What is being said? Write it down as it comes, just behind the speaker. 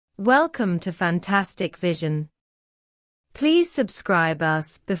Welcome to Fantastic Vision. Please subscribe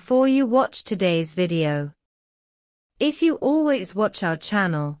us before you watch today's video. If you always watch our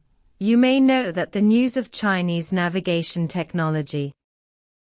channel, you may know that the news of Chinese navigation technology.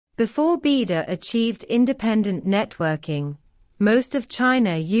 Before Beidou achieved independent networking, most of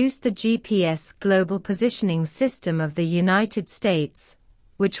China used the GPS global positioning system of the United States,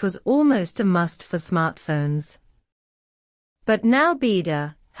 which was almost a must for smartphones. But now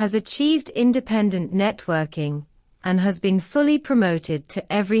Beidou has achieved independent networking and has been fully promoted to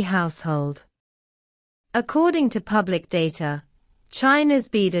every household. According to public data, China's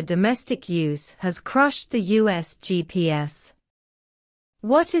Beidou domestic use has crushed the US GPS.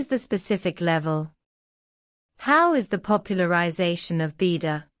 What is the specific level? How is the popularization of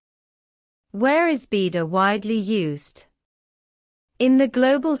Beidou? Where is Beidou widely used? In the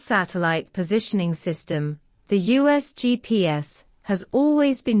global satellite positioning system, the US GPS has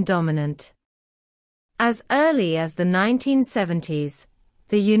always been dominant. As early as the 1970s,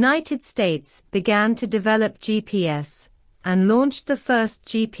 the United States began to develop GPS and launched the first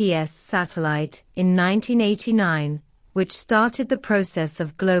GPS satellite in 1989, which started the process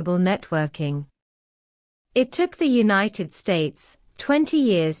of global networking. It took the United States 20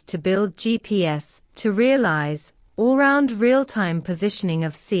 years to build GPS to realize all-round real-time positioning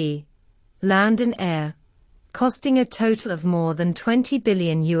of sea, land and air, costing a total of more than $20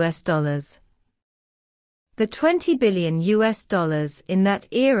 billion. The $20 billion in that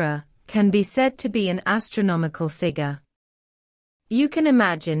era can be said to be an astronomical figure. You can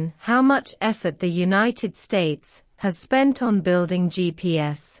imagine how much effort the United States has spent on building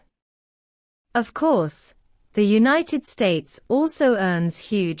GPS. Of course, the United States also earns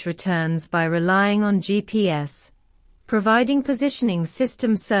huge returns by relying on GPS, providing positioning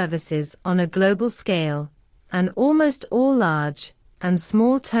system services on a global scale, and almost all large and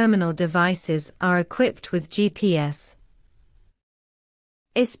small terminal devices are equipped with GPS.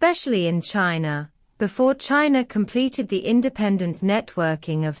 Especially in China, before China completed the independent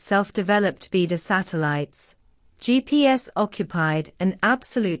networking of self-developed Beidou satellites, GPS occupied an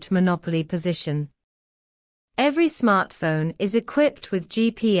absolute monopoly position. Every smartphone is equipped with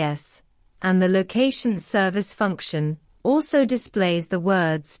GPS, and the location service function also displays the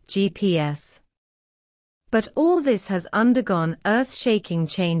words GPS. But all this has undergone earth-shaking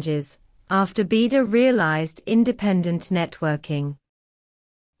changes after Beidou realized independent networking.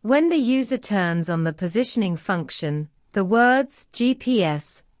 When the user turns on the positioning function, the words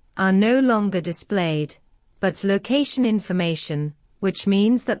GPS are no longer displayed, but location information, which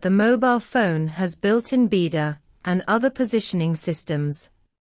means that the mobile phone has built-in Beidou and other positioning systems.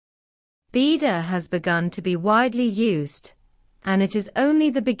 Beidou has begun to be widely used, and it is only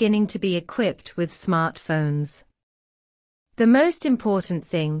the beginning to be equipped with smartphones. The most important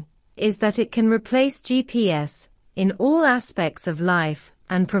thing is that it can replace GPS in all aspects of life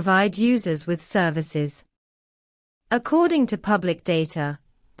and provide users with services. According to public data,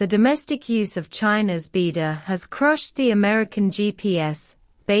 the domestic use of China's Beidou has crushed the American GPS.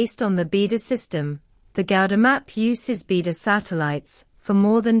 Based on the Beidou system, the Beidou map uses Beidou satellites for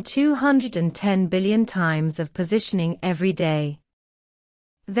more than 210 billion times of positioning every day.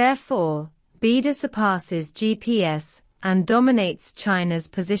 Therefore, Beidou surpasses GPS and dominates China's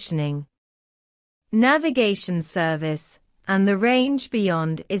positioning, navigation service, and the range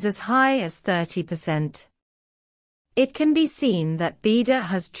beyond is as high as 30%. It can be seen that Beidou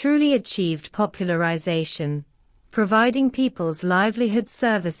has truly achieved popularization, providing people's livelihood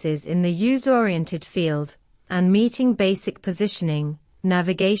services in the user-oriented field, and meeting basic positioning,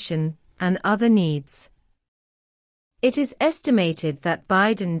 navigation, and other needs. It is estimated that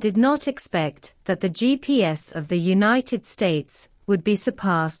Biden did not expect that the GPS of the United States would be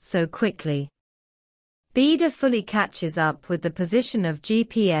surpassed so quickly. Beidou fully catches up with the position of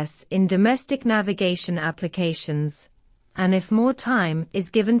GPS in domestic navigation applications, and if more time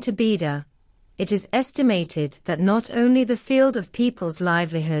is given to Beidou, it is estimated that not only the field of people's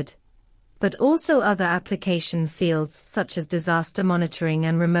livelihood, but also other application fields such as disaster monitoring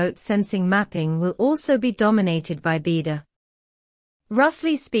and remote sensing mapping will also be dominated by Beidou.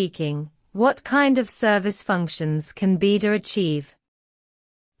 Roughly speaking, what kind of service functions can Beidou achieve?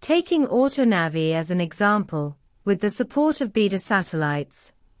 Taking AutoNavi as an example, with the support of Beidou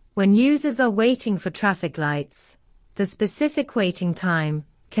satellites, when users are waiting for traffic lights, the specific waiting time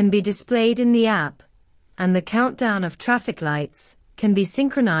can be displayed in the app, and the countdown of traffic lights can be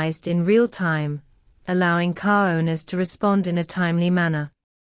synchronized in real time, allowing car owners to respond in a timely manner.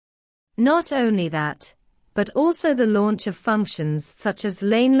 Not only that, but also the launch of functions such as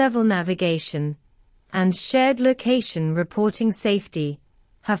lane-level navigation and shared location reporting safety,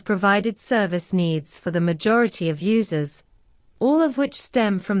 have provided service needs for the majority of users, all of which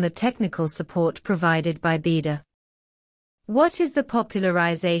stem from the technical support provided by Beidou. What is the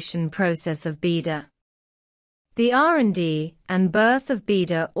popularization process of Beidou? The R&D and birth of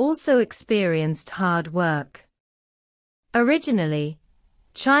Beidou also experienced hard work. Originally,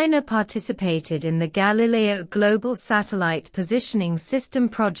 China participated in the Galileo Global Satellite Positioning System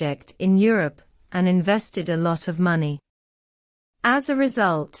project in Europe and invested a lot of money. As a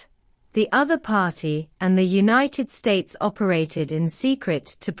result, the other party and the United States operated in secret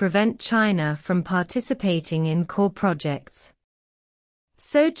to prevent China from participating in core projects.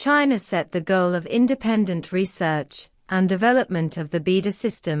 So China set the goal of independent research and development of the Beidou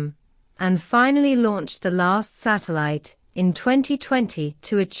system, and finally launched the last satellite in 2020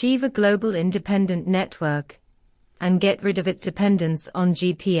 to achieve a global independent network and get rid of its dependence on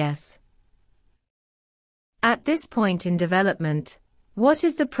GPS. At this point in development, what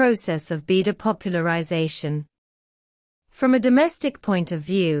is the process of Beidou popularization? From a domestic point of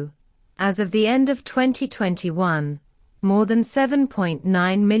view, as of the end of 2021, more than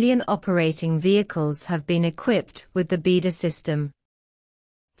 7.9 million operating vehicles have been equipped with the Beidou system.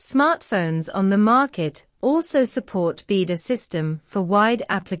 Smartphones on the market also support Beidou system for wide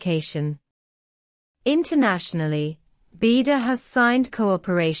application. Internationally, Beidou has signed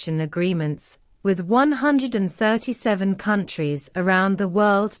cooperation agreements with 137 countries around the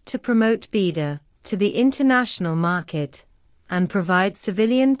world to promote Beidou to the international market and provide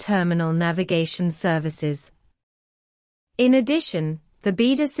civilian terminal navigation services. In addition, the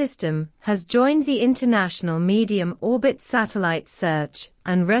Beidou system has joined the International Medium Orbit Satellite Search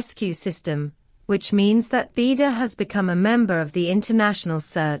and Rescue System, which means that Beidou has become a member of the International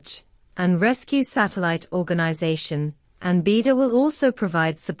Search and Rescue Satellite Organization, and Beidou will also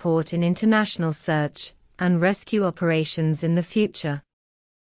provide support in international search and rescue operations in the future.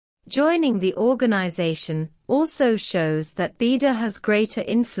 Joining the organization also shows that Beidou has greater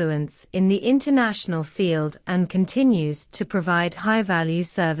influence in the international field and continues to provide high-value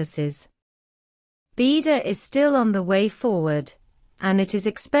services. Beidou is still on the way forward, and it is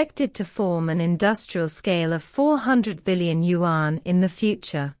expected to form an industrial scale of 400 billion yuan in the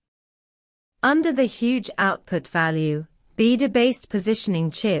future. Under the huge output value, Beidou-based positioning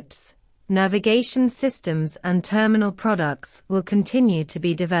chips, navigation systems and terminal products will continue to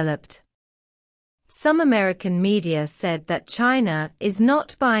be developed. Some American media said that China is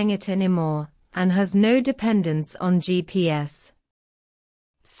not buying it anymore and has no dependence on GPS.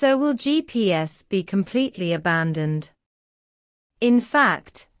 So will GPS be completely abandoned? In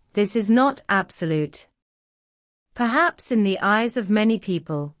fact, this is not absolute. Perhaps in the eyes of many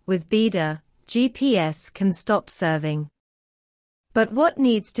people, with Beidou, GPS can stop serving. But what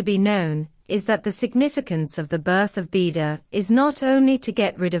needs to be known is that the significance of the birth of Beidou is not only to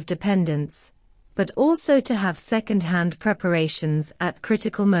get rid of dependence, but also to have second-hand preparations at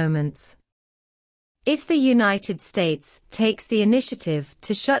critical moments. If the United States takes the initiative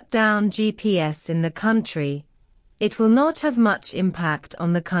to shut down GPS in the country, it will not have much impact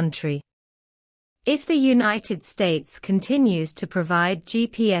on the country. If the United States continues to provide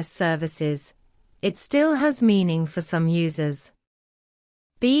GPS services, it still has meaning for some users.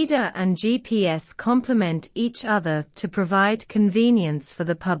 Beidou and GPS complement each other to provide convenience for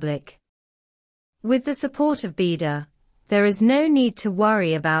the public. With the support of Beidou, there is no need to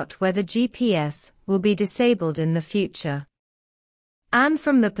worry about whether GPS will be disabled in the future. And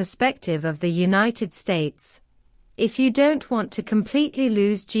from the perspective of the United States, if you don't want to completely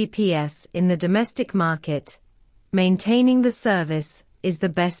lose GPS in the domestic market, maintaining the service is the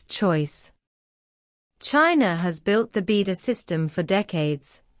best choice. China has built the Beidou system for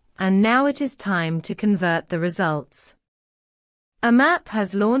decades, and now it is time to convert the results. A map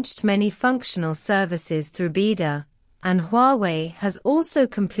has launched many functional services through Beidou, and Huawei has also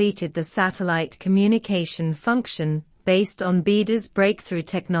completed the satellite communication function based on Beidou's breakthrough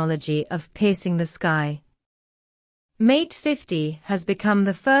technology of piercing the sky. Mate 50 has become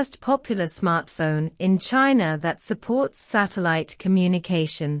the first popular smartphone in China that supports satellite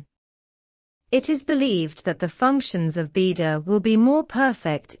communication. It is believed that the functions of Beidou will be more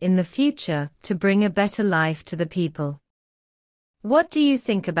perfect in the future to bring a better life to the people. What do you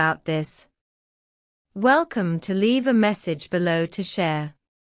think about this? Welcome to leave a message below to share.